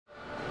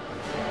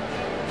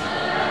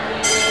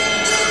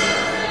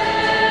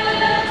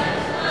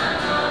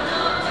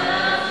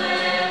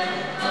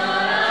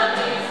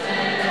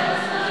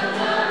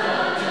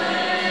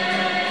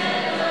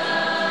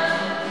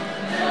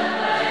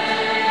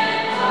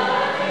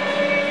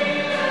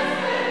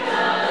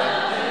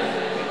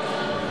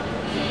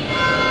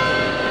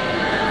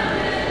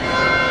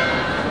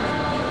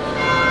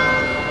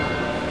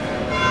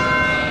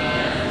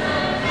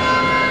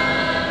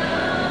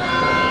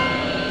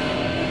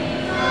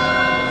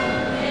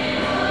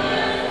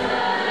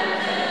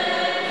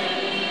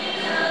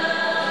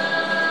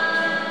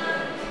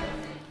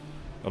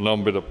En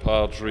nombre del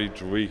Padre,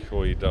 del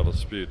Hijo y del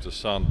Espíritu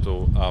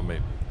Santo.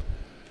 Amén.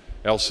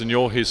 El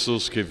Señor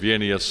Jesús que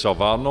viene a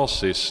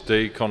salvarnos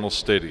esté con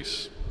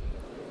ustedes.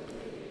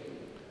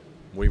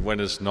 Muy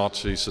buenas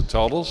noches a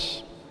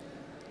todos.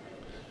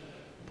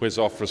 Pues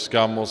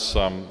ofrezcamos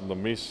la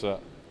misa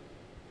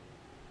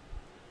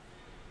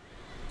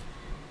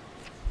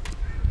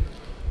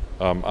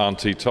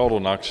ante todo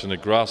en acción de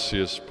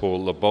gracias por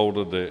la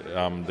boda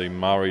de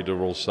María de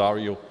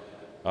Rosario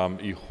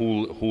y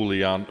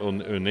Julián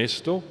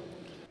Ernesto.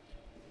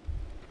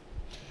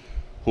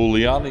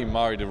 Julián y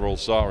María de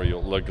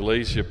Rosario, la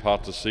Iglesia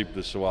participa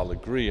de su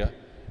alegría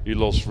y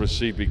los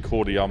recibe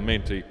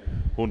cordialmente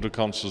junto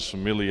con sus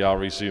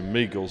familiares y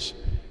amigos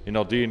en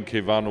el día en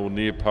que van a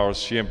unir para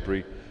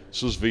siempre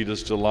sus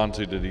vidas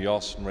delante de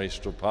Dios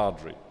nuestro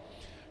Padre.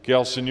 Que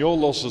el Señor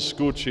los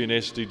escuche en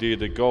este día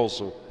de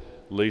gozo,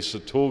 les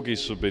otorgue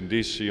su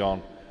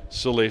bendición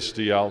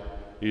celestial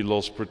y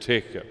los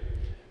proteja.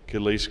 Que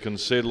les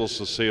conceda los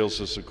deseos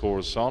de su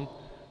corazón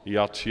y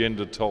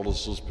atienda todas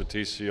sus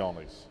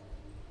peticiones.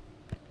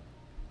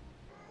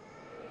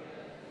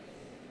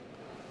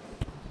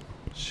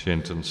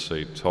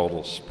 Siéntense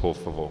todos, por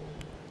favor.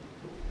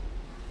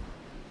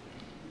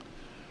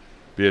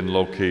 Bien,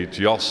 lo que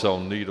Dios ha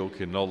unido,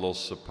 que no los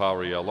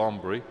separe al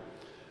hombre.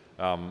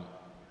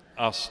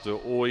 Hasta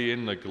hoy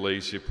en la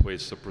iglesia,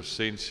 pues la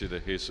presencia de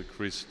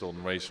Jesucristo,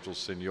 nuestro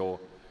Señor,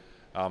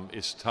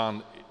 es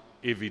tan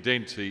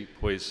evidente,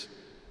 pues,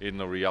 en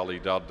la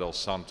realidad del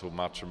santo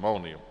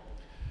matrimonio.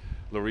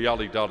 La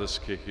realidad es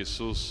que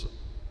Jesús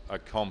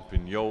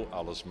acompañó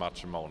a los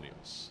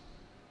matrimonios.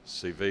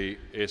 Se ve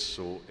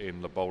eso en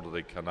la boda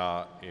de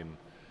Caná, en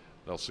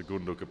el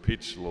segundo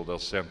capítulo del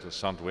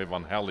Santo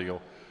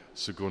Evangelio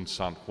según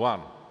San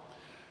Juan.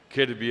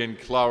 Queda bien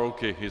claro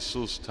que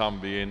Jesús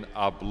también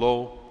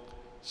habló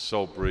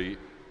sobre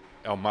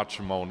el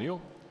matrimonio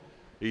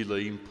y la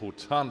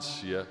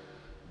importancia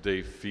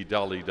de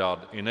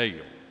fidelidad en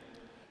ello.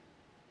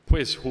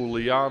 Pues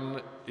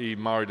Julián y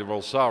María de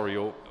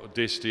Rosario,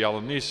 desde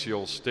el inicio,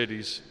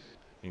 ustedes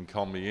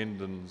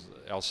encomiendan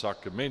el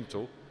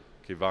sacramento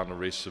que van a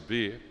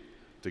recibir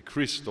de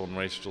Cristo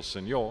nuestro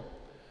Señor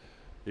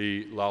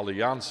y la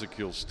alianza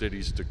que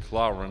ustedes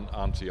declaran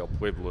ante el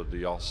pueblo de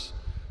Dios,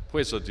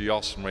 pues a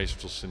Dios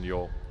nuestro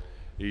Señor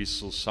y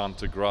su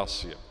santa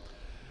gracia.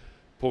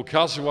 Por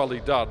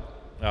casualidad,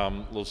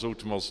 los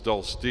últimos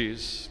 2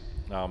 días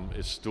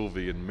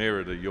estuve en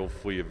Mérida. Yo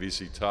fui a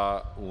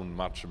visitar un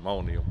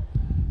matrimonio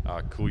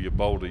cuya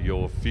boda yo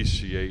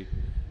oficié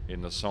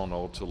en la zona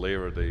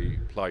hotelera de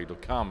Playa del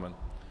Carmen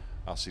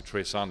hace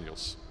 3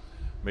 años.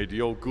 Me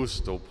dio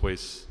gusto,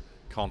 pues,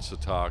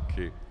 constatar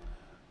que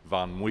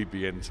van muy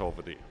bien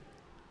todavía,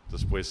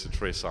 después de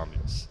 3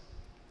 años.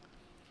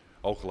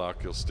 Ojalá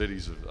que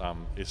ustedes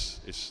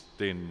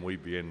estén muy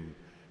bien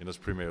en los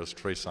primeros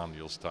 3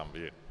 años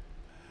también.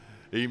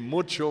 Y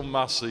mucho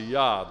más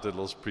allá de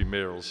los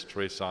primeros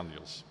 3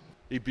 años.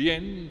 Y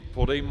bien,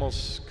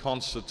 podemos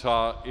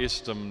constatar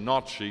esta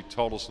noche,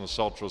 todos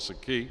nosotros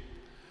aquí,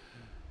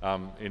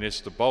 en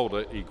esta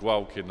boda,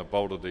 igual que en la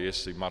boda de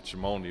este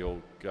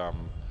matrimonio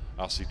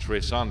hace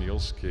 3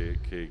 años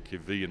que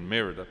vi en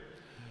Mérida,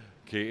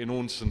 que en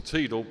un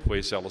sentido,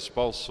 pues el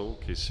esposo,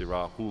 que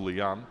será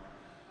Julián,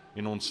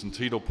 en un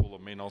sentido por lo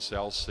menos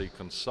él se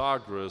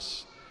consagra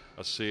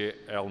a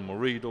ser el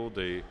marido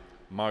de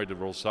María de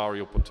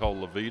Rosario por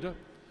toda la vida,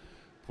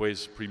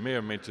 pues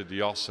primeramente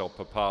Dios el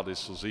papá de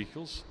sus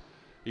hijos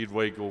y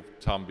luego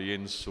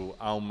también su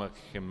alma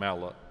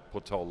gemela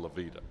por toda la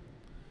vida.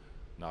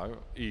 ¿No?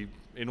 Y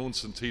en un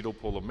sentido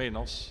por lo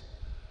menos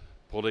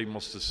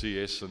podemos decir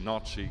esta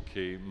noche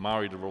que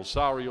María de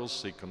Rosario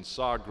se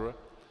consagra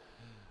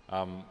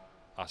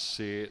a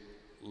ser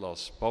la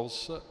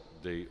esposa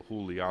de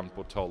Julián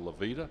por toda la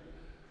vida,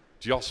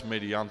 Dios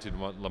mediante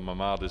la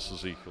mamá de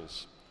sus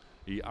hijos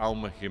y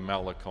alma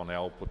gemela con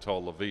él por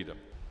toda la vida.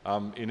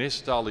 En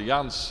esta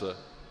alianza,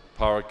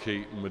 para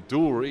que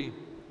madure,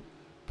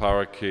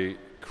 para que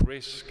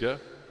crezca,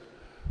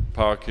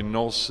 para que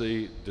no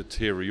se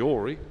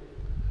deteriore,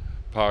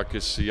 para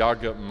que se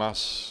haga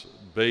más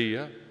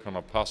bella con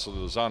el paso de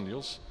los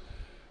años,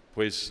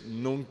 pues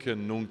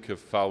nunca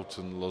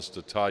faltan los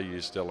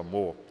detalles del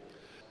amor.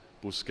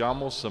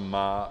 Buscamos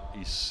amar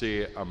y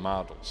ser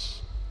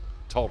amados,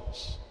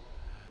 todos.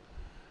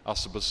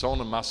 Hasta la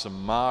persona más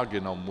amarga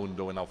en el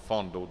mundo, en el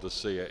fondo,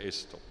 desea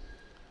esto,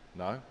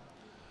 ¿no?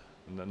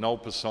 No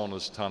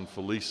personas tan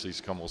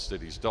felices como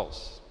ustedes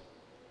dos.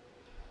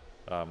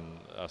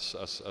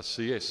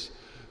 Así es.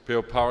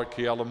 Pero para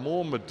que el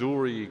amor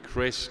madure y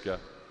crezca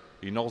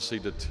y no se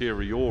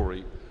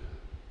deteriore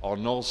o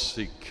no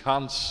se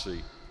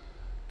canse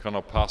con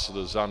el paso de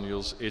los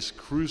años, es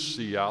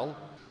crucial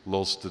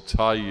los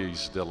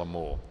detalles del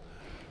amor.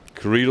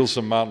 Queridos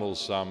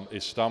hermanos,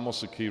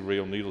 estamos aquí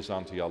reunidos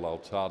ante el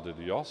altar de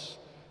Dios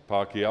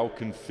para que Él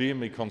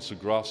confirme con su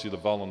gracia la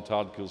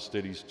voluntad que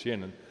ustedes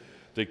tienen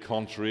de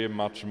contraer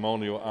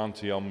matrimonio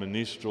ante el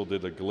ministro de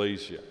la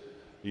Iglesia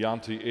y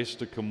ante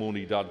esta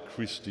comunidad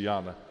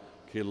cristiana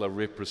que la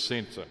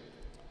representa.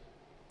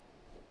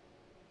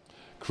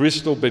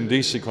 Cristo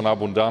bendice con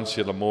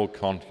abundancia el amor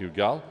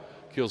conyugal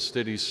que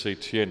ustedes se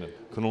tienen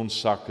con un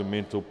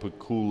sacramento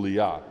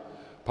peculiar,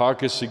 para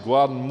que se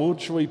guarden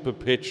mucho y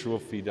perpetua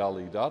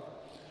fidelidad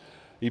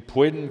y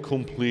puedan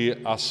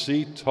cumplir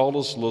así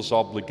todas las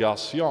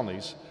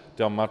obligaciones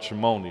del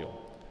matrimonio.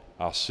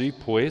 Así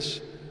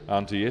pues,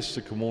 ante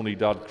esta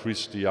comunidad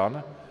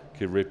cristiana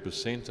que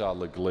representa a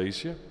la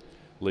Iglesia,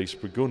 les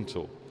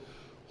pregunto,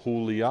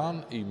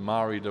 Julián y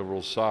María de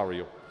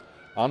Rosario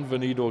han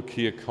venido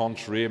aquí a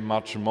contraer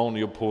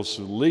matrimonio por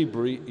su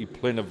libre y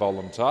plena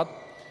voluntad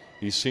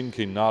y sin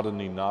que nada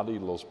ni nadie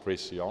los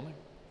presione.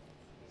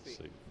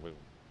 Sí, bueno.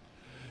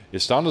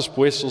 ¿Están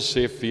dispuestos a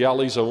ser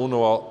fieles a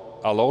uno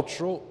al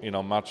otro en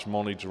el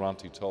matrimonio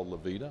durante toda la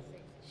vida?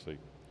 Sí.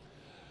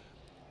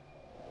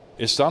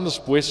 ¿Están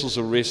dispuestos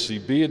a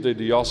recibir de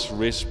Dios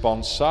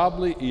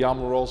responsable y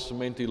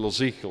amorosamente los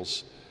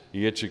hijos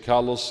y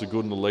educarlos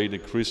según la ley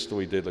de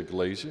Cristo y de la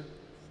Iglesia?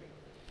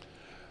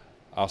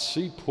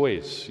 Así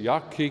pues,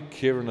 ya que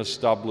quieren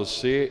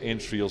establecer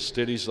entre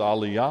ustedes la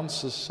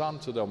alianza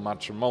santa del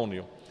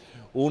matrimonio,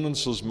 unan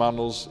sus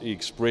manos y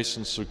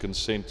expresen su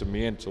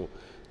consentimiento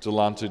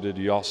delante de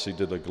Dios y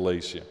de la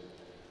Iglesia.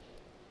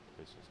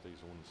 Ustedes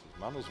unen sus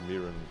manos,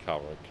 miren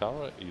cara a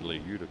cara y le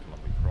ayudan con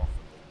el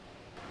micrófono.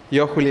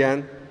 Yo,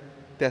 Julián,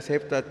 te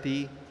acepto a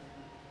ti,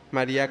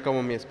 María,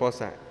 como mi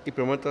esposa, y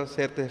prometo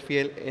serte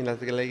fiel en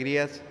las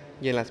alegrías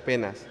y en las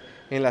penas,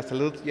 en la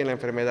salud y en la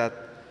enfermedad,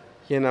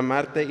 y en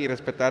amarte y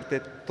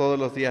respetarte todos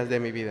los días de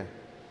mi vida.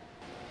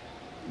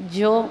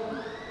 Yo,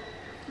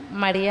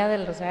 María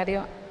del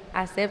Rosario,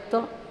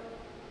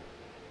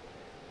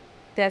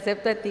 te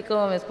acepto a ti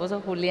como mi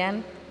esposo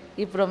Julián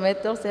y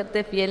prometo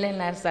serte fiel en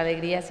las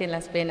alegrías y en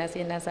las penas,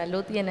 y en la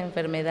salud y en la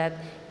enfermedad,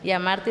 y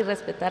amarte y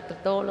respetarte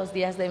todos los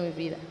días de mi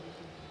vida.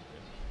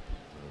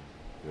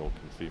 Yo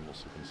confirmo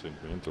su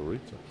consentimiento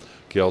ahorita.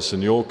 Que el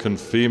Señor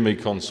confirme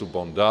con su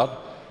bondad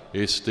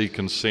este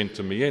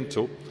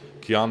consentimiento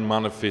que han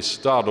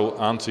manifestado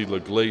ante la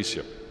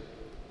Iglesia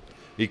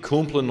y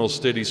cumplan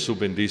ustedes su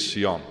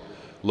bendición.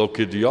 Lo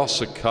que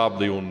Dios acaba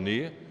de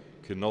unir,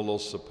 que no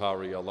los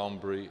separe al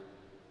hombre,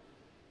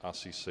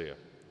 así sea.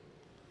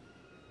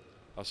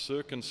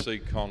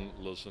 Acérquense con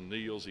los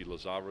anillos y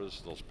las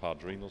arras de los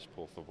padrinos,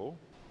 por favor.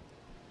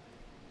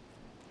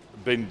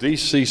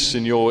 Bendice,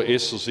 Señor,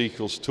 esos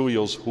hijos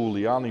tuyos,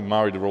 Julián y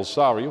María de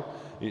Rosario,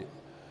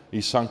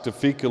 y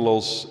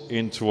santifícalos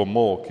en tu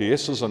amor, que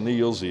esos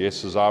anillos y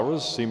esas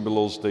arras,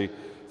 símbolos de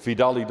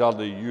fidelidad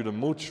y ayuda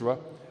mutua,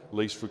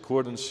 les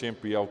recuerden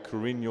siempre el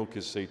cariño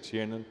que se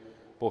tienen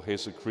por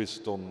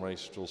Jesucristo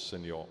nuestro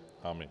Señor.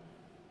 Amén.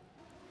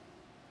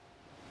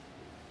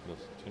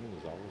 ¿Tienen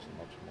las arras en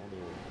matrimonio?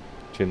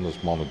 ¿Tienen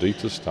las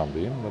moneditas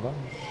también, verdad?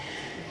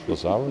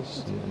 ¿Las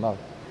arras? No.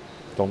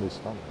 ¿Dónde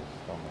están?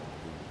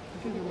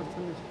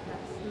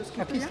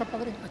 Aquí está,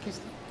 padre, aquí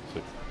está. Sí,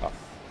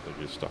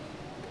 aquí está.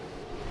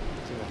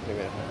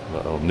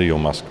 El anillo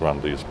más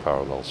grande es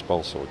para el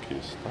esposo, aquí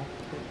está.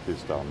 Aquí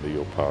está el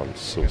anillo para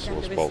su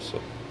esposa.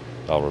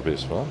 Al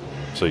revés, ¿verdad?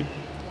 Sí,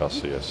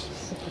 así es.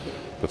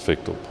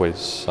 Perfecto,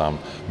 pues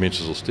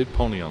mientras usted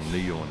pone el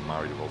anillo en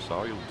María de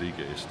Rosario,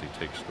 diga este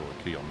texto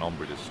aquí, el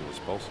nombre de su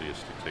esposa y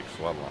este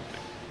texto adelante.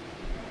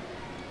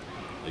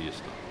 Ahí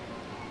está.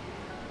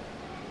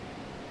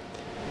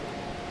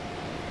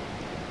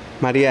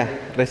 María,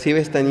 recibe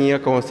este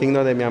anillo como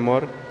signo de mi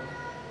amor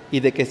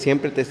y de que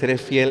siempre te seré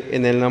fiel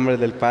en el nombre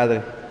del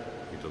Padre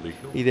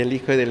y del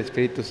Hijo y del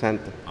Espíritu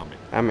Santo. Amén.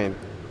 Amén.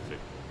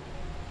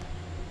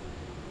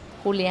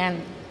 Julián,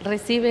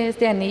 recibe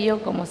este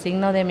anillo como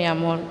signo de mi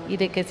amor y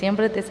de que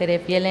siempre te seré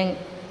fiel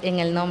en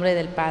el nombre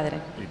del Padre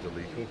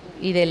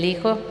y del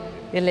Hijo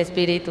y del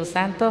Espíritu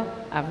Santo.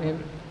 Amén.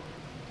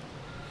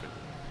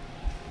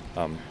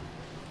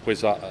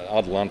 Pues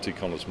adelante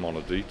con las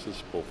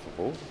moneditas, por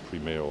favor.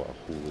 Primero a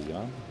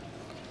Julián.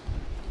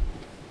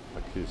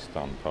 Aquí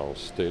están para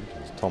usted.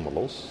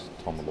 Tómalos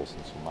en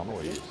su mano.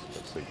 Ahí está,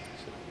 sí.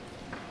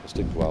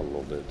 Usted igual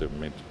lo de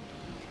momento.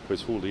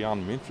 Pues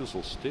Julián, mientras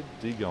usted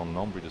diga el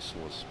nombre de su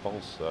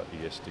esposa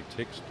y este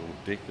texto,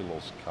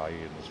 déjelos caer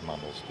en las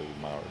manos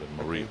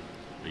de María.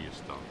 Ahí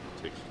está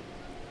el texto.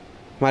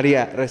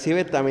 María,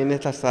 recibe también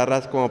estas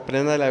arras como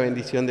prenda de la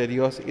bendición de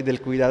Dios y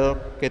del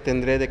cuidado que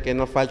tendré de que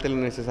no falte lo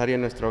necesario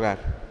en nuestro hogar.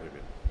 Muy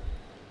bien.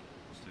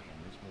 Usted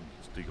mismo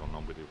diga el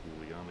nombre de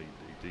Julián y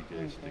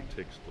diga este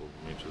texto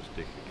mientras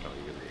deje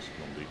caer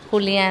los nombritos.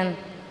 Julián,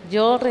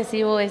 yo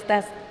recibo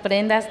estas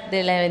prendas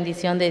de la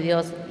bendición de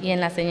Dios y en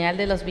la señal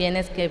de los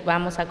bienes que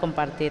vamos a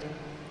compartir.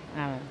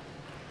 Amén.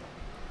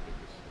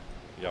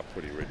 Ya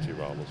puede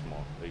retirar las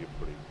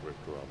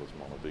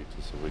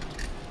moneditas ahorita.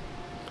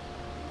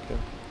 Okay.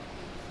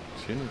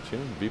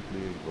 ¿Tienen Biblia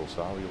y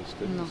rosario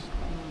ustedes? No.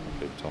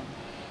 Okay,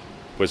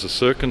 pues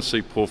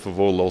acérquense, por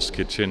favor, los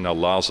que tienen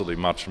el lazo de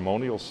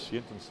matrimonio,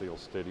 siéntense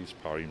ustedes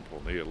para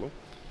imponerlo.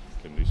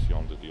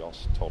 Bendición de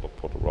Dios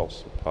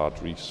Todopoderoso,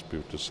 Padre y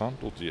Espíritu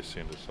Santo,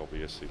 desciende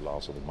sobre ese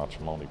lazo de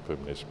matrimonio y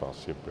permanece para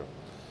siempre.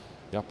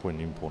 Ya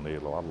pueden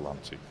imponerlo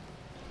adelante.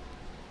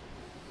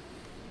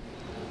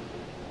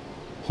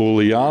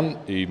 Julián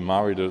y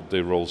María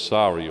de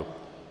Rosario.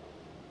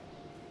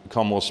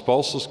 Como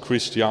esposos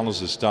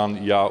cristianos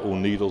están ya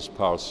unidos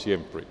para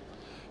siempre.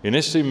 En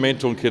este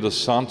momento en que la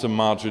Santa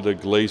Madre de la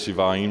Iglesia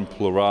va a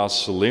implorar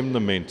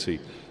solemnemente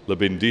la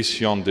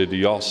bendición de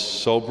Dios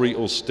sobre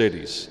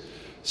ustedes,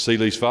 se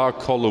les va a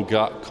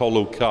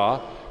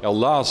colocar el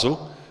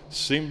lazo,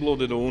 símbolo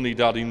de la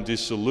unidad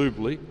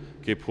indisoluble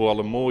que por el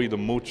amor y de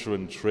mucha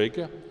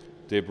entrega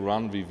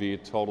deberán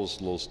vivir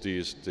todos los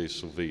días de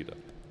su vida.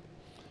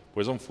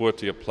 Pues un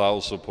fuerte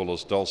aplauso por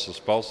los dos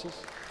esposos.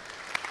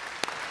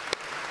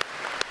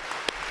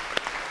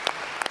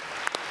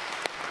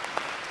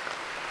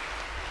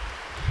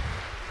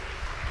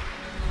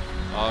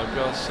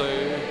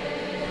 Hágase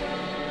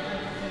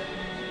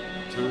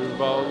tu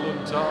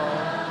voluntad,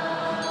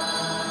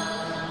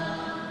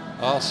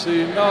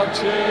 así en la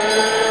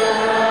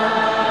tierra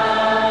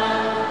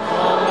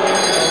como en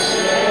el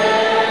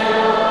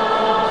cielo.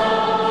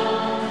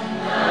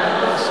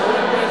 Danos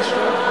hoy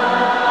nuestro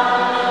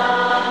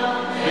pan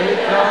de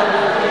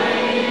cada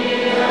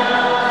día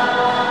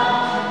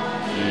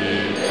y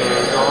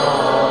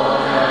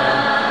perdona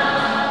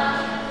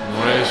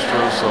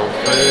nuestras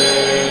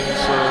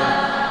ofensas,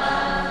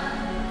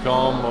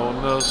 como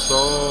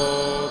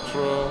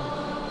nosotros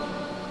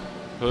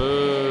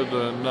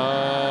perdonamos.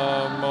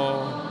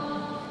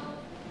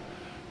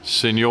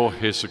 Señor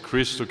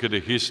Jesucristo, que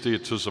dijiste a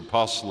tus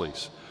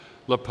apóstoles,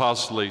 la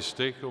paz les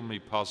dejo, mi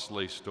paz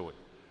les doy.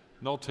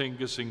 No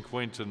tengas en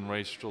cuenta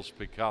nuestros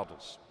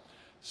pecados,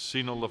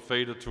 sino la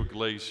fe de tu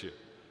iglesia,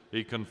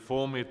 y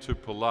conforme a tu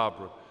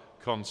palabra,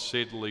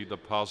 concédele la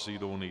paz y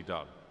la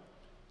unidad.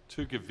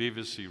 Tú que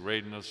vives y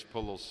reinas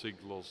por los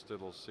siglos de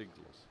los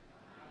siglos.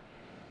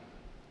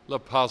 La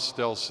paz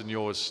del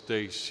Señor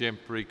esté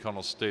siempre con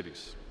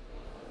ustedes.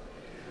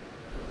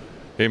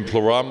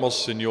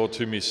 Imploramos, Señor,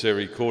 tu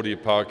misericordia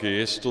para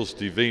que estos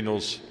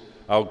divinos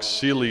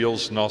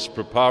auxilios nos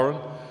preparen,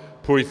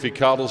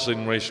 purificados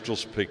en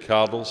nuestros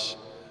pecados,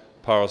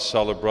 para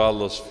celebrar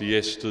las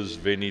fiestas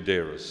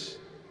venideras.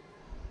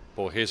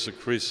 Por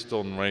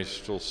Jesucristo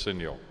nuestro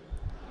Señor.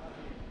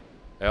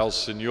 El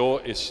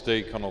Señor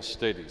esté con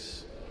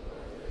ustedes.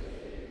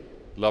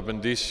 La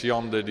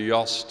bendición de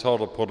Dios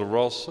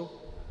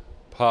Todopoderoso,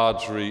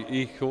 Padre,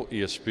 Hijo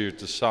y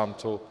Espíritu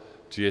Santo,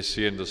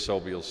 descienda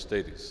sobre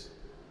ustedes.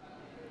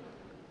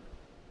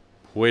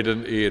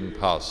 Pueden ir en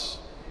paz.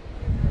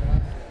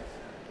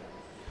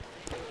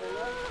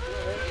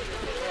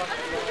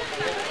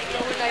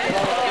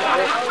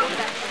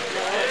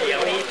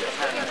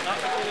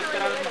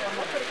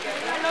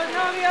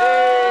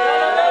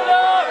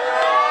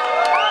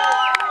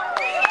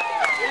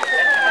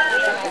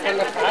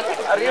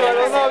 ¡Arriba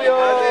los novios!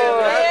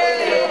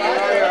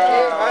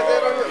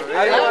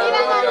 ¡Arriba los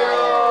novios!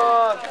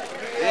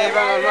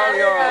 ¡Viva los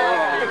novios!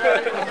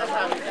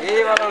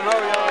 ¡Viva los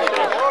novios!